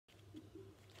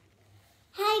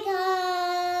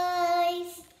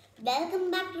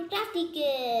Crafty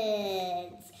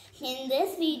Kids. In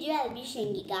this video I'll be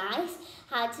showing you guys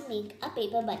how to make a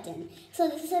paper button. So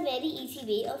this is a very easy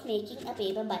way of making a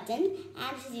paper button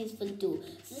and this is useful too.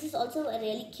 So this is also a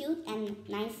really cute and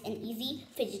nice and easy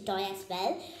fidget toy as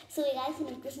well. So you guys can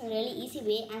make this in a really easy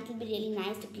way and it will be really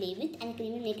nice to play with, and you can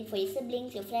even make it for your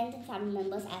siblings, your friends and family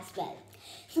members as well.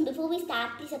 So before we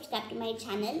start, please subscribe to my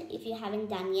channel if you haven't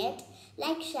done yet.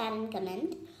 Like, share and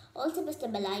comment. Also press the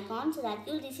bell icon so that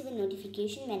you'll receive a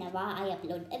notification whenever I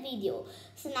upload a video.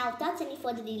 So now without any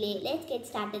further delay, let's get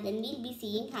started and we'll be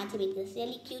seeing how to make this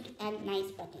really cute and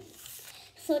nice button.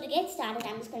 So to get started,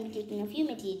 I'm just going to be taking a few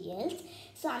materials.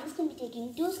 So I'm just going to be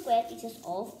taking 2 square pieces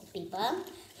of paper.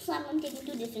 So I'm going to be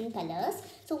taking 2 different colors.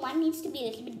 So one needs to be a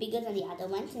little bit bigger than the other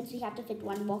one since we have to fit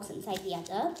one box inside the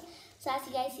other. So as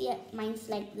you guys see, mine's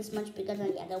like this much bigger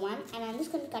than the other one. And I'm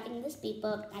just going to be cutting this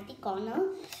paper at the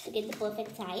corner to get the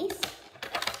perfect size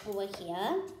over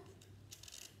here.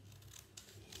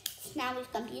 So now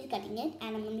we've completed cutting it,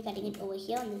 and I'm going to be cutting it over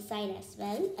here on this side as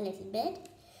well, a little bit.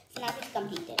 So now we've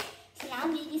completed. So now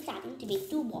we'll be starting to make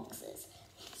 2 boxes.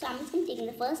 So I'm just going to be taking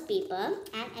the first paper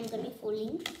and I'm going to be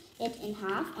folding it in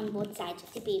half on both sides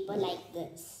of the paper like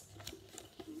this.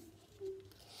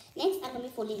 Next, I'm going to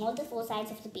be folding all the 4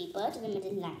 sides of the paper to the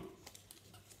middle line.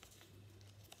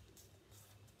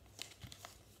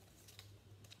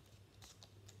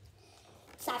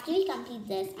 So after we complete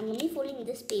this, I'm going to be folding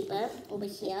this paper over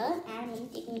here and I'm going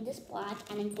to be taking this part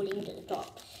and I'm folding it to the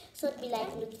top. So it'll be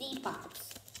like into 3 parts.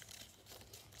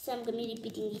 So I'm going to be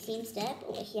repeating the same step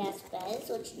over here as well.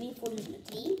 So it should be folded into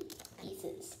 3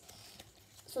 pieces.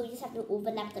 So you just have to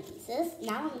overlap the pieces.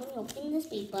 Now I'm going to be opening this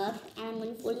paper and I'm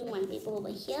going to be folding one paper over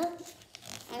here.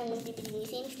 And I'm going to be repeating the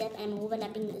same step and I'm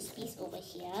overlapping this piece over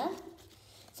here.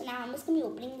 So now I'm just going to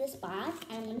be opening this part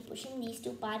and I'm going to be pushing these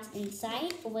 2 parts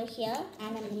inside over here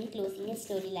and I'm going to be closing it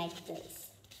slowly like this.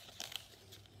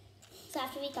 So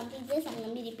after we complete this, I'm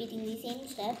going to be repeating the same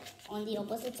step on the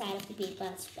opposite side of the paper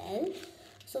as well.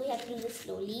 So we have to do this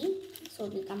slowly so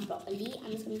it will come properly.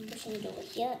 I'm just going to be pushing it over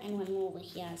here and one more over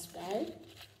here as well.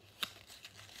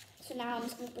 So now I'm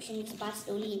just going to be pushing this part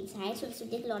slowly inside. So this will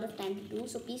take a lot of time to do.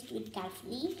 So please do it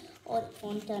carefully or it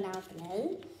won't turn out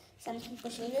well. So I'm just going to be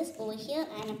pushing this over here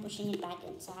and I'm pushing it back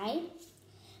inside.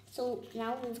 So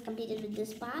now we've completed with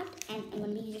this part and I'm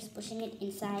going to be just pushing it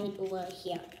inside over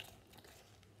here.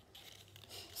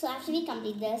 So after we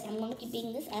complete this, I'm going to keep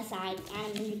keeping this aside and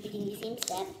I'm going to be repeating the same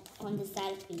step on this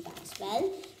side of the paper as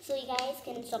well. So you guys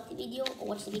can stop the video or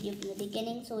watch the video from the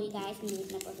beginning so you guys can do it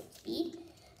in a perfect speed.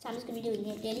 So I'm just going to be doing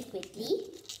it really quickly.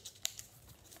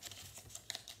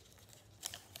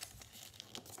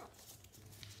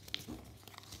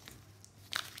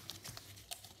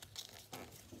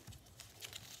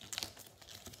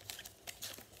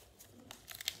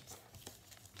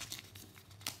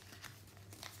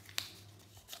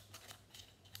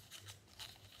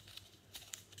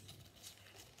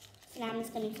 So now I'm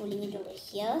just going to be folding it over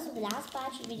here. So the last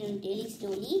part should be done really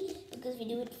slowly because if we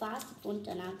do it fast it won't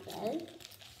turn out well.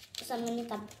 So I'm going to be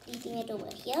completing it over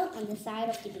here on the side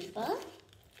of the paper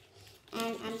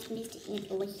and I'm just going to be sticking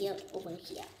it over here,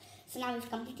 So now we've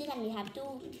completed and we have 2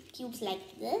 cubes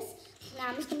like this. Now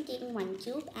I'm just going to be taking 1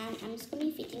 cube and I'm just going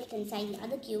to be fitting it inside the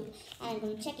other cube and I'm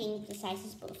going to be checking if the size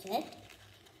is perfect.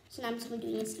 So now I'm just going to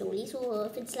be doing it slowly. So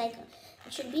if it's like,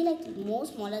 it should be like more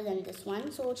smaller than this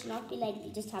one. So it should not be like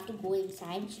you just have to go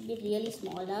inside. It should be really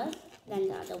smaller than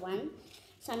the other one.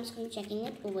 So I'm just going to be checking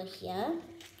it over here.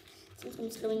 So I'm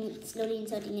just going to be slowly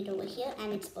inserting it over here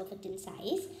and it's perfect in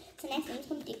size. So next I'm just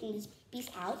going to be taking this piece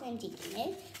out and taking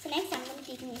it. So next I'm going to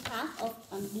be taking half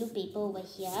of blue paper over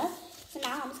here. So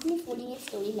now I'm just going to be folding it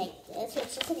slowly like this. So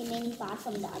it's just a remaining part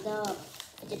from the other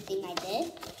fidget thing I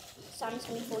did. So I'm just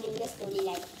going to be folding this slowly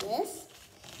like this.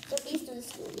 So please do this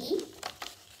slowly.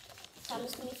 So I'm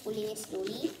just going to be folding it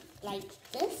slowly like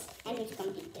this and we've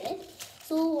completed.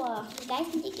 So you guys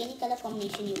can take any color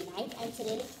combination you like and it's a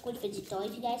really cool fidget toy.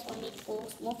 If you guys want me to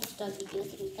post more fidget toy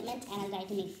videos, you can comment and I'll try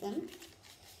to make them.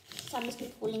 So I'm just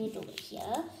going to be folding it over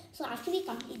here. So after we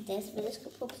complete this, we're just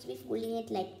supposed to be folding it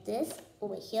like this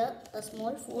over here, a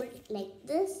small fold like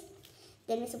this.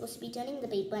 Then we're supposed to be turning the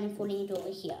paper and folding it over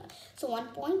here. So one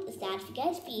point is that if you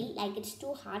guys feel like it's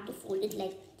too hard to fold it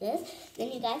like this,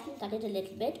 then you guys can cut it a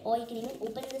little bit or you can even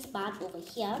open this part over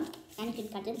here and you can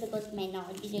cut it because it might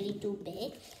not be really too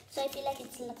big. So I feel like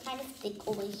it's kind of thick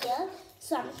over here.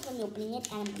 So I'm just going to be opening it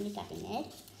and I'm going to be cutting it.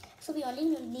 So we only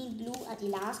need glue at the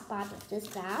last part of this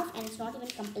craft and it's not even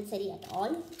compulsory at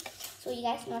all. So you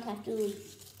guys do not have to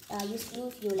use glue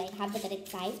if you like have the correct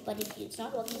size, but if it's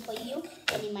not working for you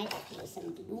then you might have to use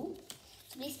some glue.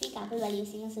 So please be careful while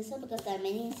using a scissor because there are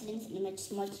many incidents in which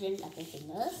small children cut their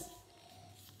fingers.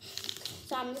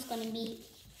 So I'm just going to be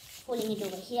folding it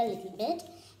over here a little bit,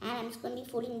 and I'm just going to be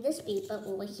folding this paper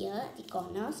over here at the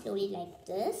corner slowly like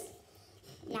this.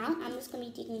 Now I'm just going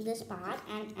to be taking this part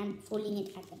and I'm folding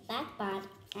it at the back part,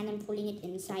 and I'm folding it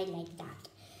inside like that.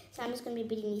 So I'm just going to be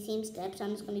repeating the same steps. So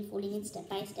I'm just going to be folding it step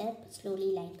by step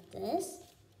slowly like this.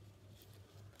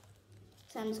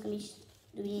 So I'm just going to be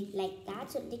doing it like that.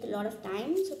 So it'll take a lot of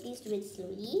time, so please do it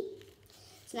slowly.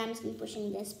 So now I'm just going to be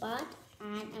pushing this part,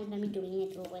 and I'm going to be doing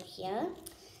it over here.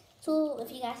 So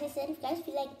if you guys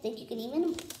feel like that, you can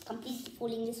even complete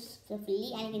folding this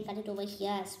fully, and you can cut it over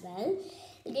here as well.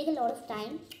 It'll take a lot of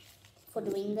time for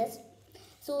doing this.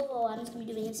 So I'm just going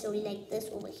to be doing it slowly like this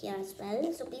over here as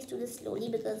well. So please do this slowly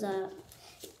because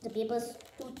the paper is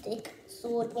too thick,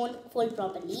 so it won't fold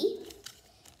properly.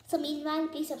 So meanwhile,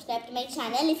 please subscribe to my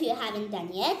channel if you haven't done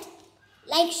yet.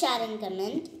 Like, share and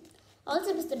comment.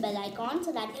 Also press the bell icon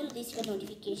so that you will receive a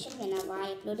notification whenever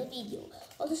I upload a video.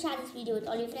 Also share this video with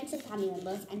all your friends and family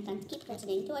members, and keep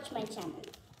continuing to watch my channel.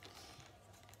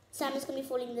 So I'm just going to be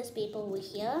folding this paper over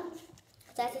here.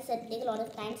 So as I said, it take a lot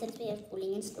of time since we are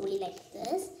folding it slowly like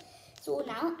this. So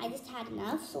now I just had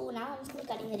enough. So now I'm just going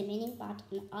to be cutting the remaining part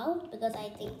out because I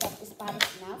think that this part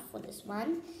is enough for this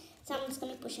one. So I'm just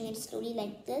going to be pushing it slowly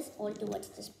like this all towards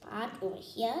this part over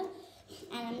here.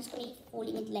 And I'm just going to be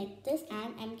folding it like this,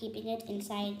 and I'm keeping it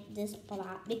inside this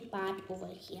big part over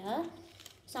here.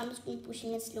 So I'm just going to be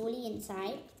pushing it slowly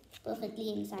inside,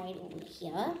 perfectly inside over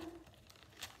here.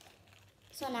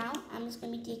 So now I'm just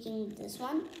going to be taking this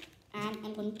one, and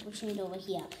I'm going to be pushing it over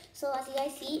here. So as you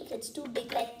guys see, if it's too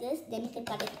big like this, then you can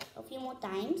cut it a few more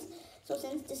times. So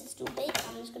since this is too big,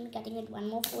 I'm just going to be cutting it one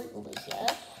more fold over here.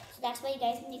 So that's why you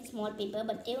guys can take small paper,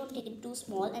 but they don't take it too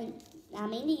small, and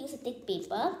mainly use a thick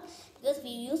paper, because if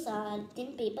you use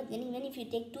thin paper, then even if you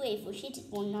take 2 A4 sheets,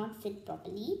 it will not fit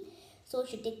properly. So you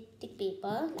should take thick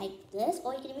paper like this,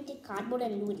 or you can even take cardboard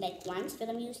and do it like once. If you're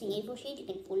going to be using A4 sheet, you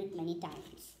can fold it many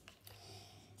times.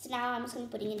 So now I'm just going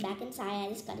to be putting it back inside. I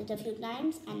just cut it a few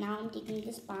times, and now I'm taking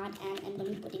this part and I'm going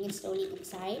to be putting it slowly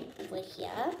inside over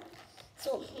here.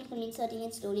 So I'm going to be inserting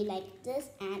it slowly like this,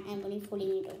 and I'm going to be folding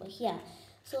it over here.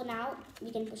 So now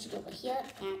we can push it over here,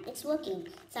 and it's working.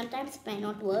 Sometimes it might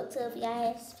not work, so if you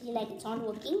guys feel like it's not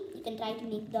working, you can try to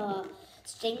make the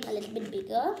string a little bit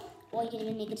bigger, or you can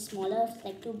even make it smaller if it's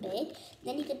like too big.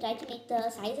 Then you can try to make the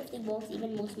size of the box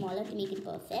even more smaller to make it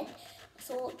perfect.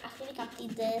 So after we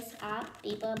complete this, our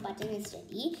paper button is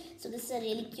ready. So this is a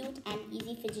really cute and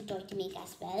easy fidget toy to make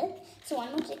as well. So one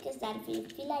more trick is that if you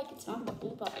feel like it's not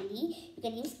working properly, you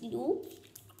can use glue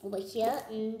over here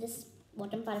in this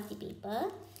bottom part of the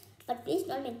paper, but please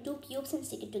don't make 2 cubes and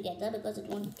stick it together because it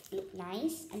won't look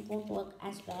nice and won't work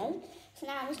as well. So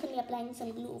now I'm just going to be applying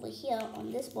some glue over here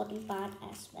on this bottom part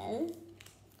as well,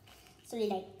 so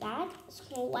like that.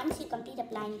 So once you complete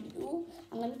applying glue,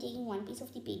 I'm going to be taking one piece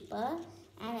of the paper,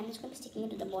 and I'm just going to be sticking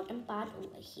it to the bottom part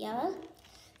over here.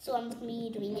 So I'm just going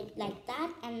to be doing it like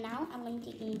that, and now I'm going to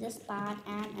be taking this part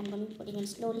and I'm going to be putting it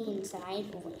slowly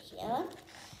inside over here.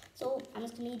 So I'm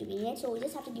just going to be doing it. So we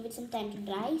just have to give it some time to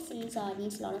dry, since it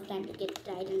needs a lot of time to get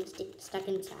dried and stuck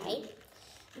inside.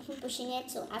 I'm pushing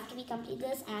it. So after we complete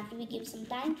this and after we give some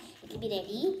time, it will be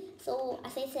ready. So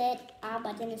as I said, our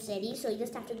button is ready. So you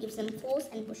just have to give some force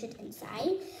and push it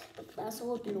inside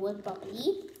so it will work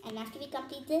properly. And after we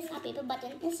complete this, our paper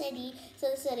button is ready. So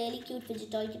this is a really cute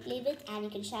fidget toy to play with, and you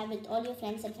can share with all your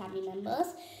friends and family members.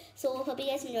 So hope you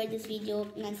guys enjoyed this video,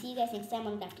 and I'll see you guys next time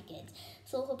on Crafty Kids.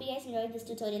 So hope you guys enjoyed this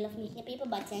tutorial of making a paper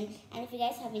button, and if you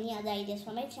guys have any other ideas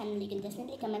for my channel, you can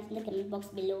definitely comment in the comment box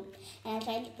below, and I'll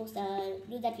try to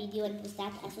do that video and post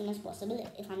that as soon as possible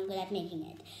if I'm good at making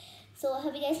it. So I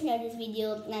hope you guys enjoyed this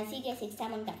video, and I'll see you guys next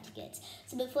time on Crafty Kids.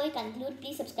 So before I conclude,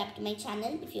 please subscribe to my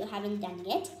channel if you haven't done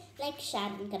yet. Like, share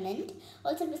and comment.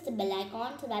 Also press the bell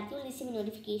icon so that you'll receive a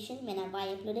notification whenever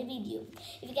I upload a video.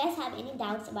 If you guys have any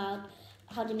doubts about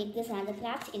how to make this and other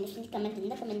crafts, you can definitely comment in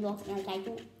the comment box, and I'll try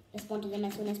to respond to them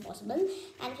as soon as possible.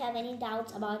 And if you have any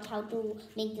doubts about how to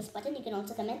make this button, you can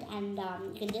also comment, and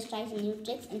you can just try some new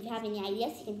tricks. And if you have any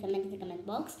ideas, you can comment in the comment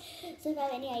box. So if you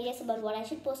have any ideas about what I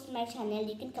should post on my channel,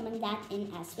 you can comment that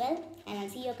in as well, and I'll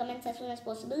see your comments as soon as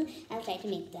possible, and I'll try to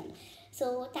make them.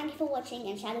 So thank you for watching,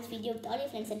 and share this video with all your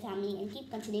friends and family, and keep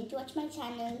continuing to watch my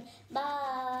channel.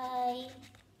 Bye.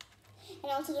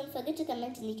 And also don't forget to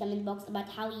comment in the comment box about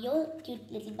how your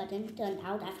cute little button turned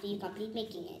out after you complete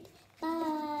making it.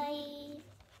 Bye.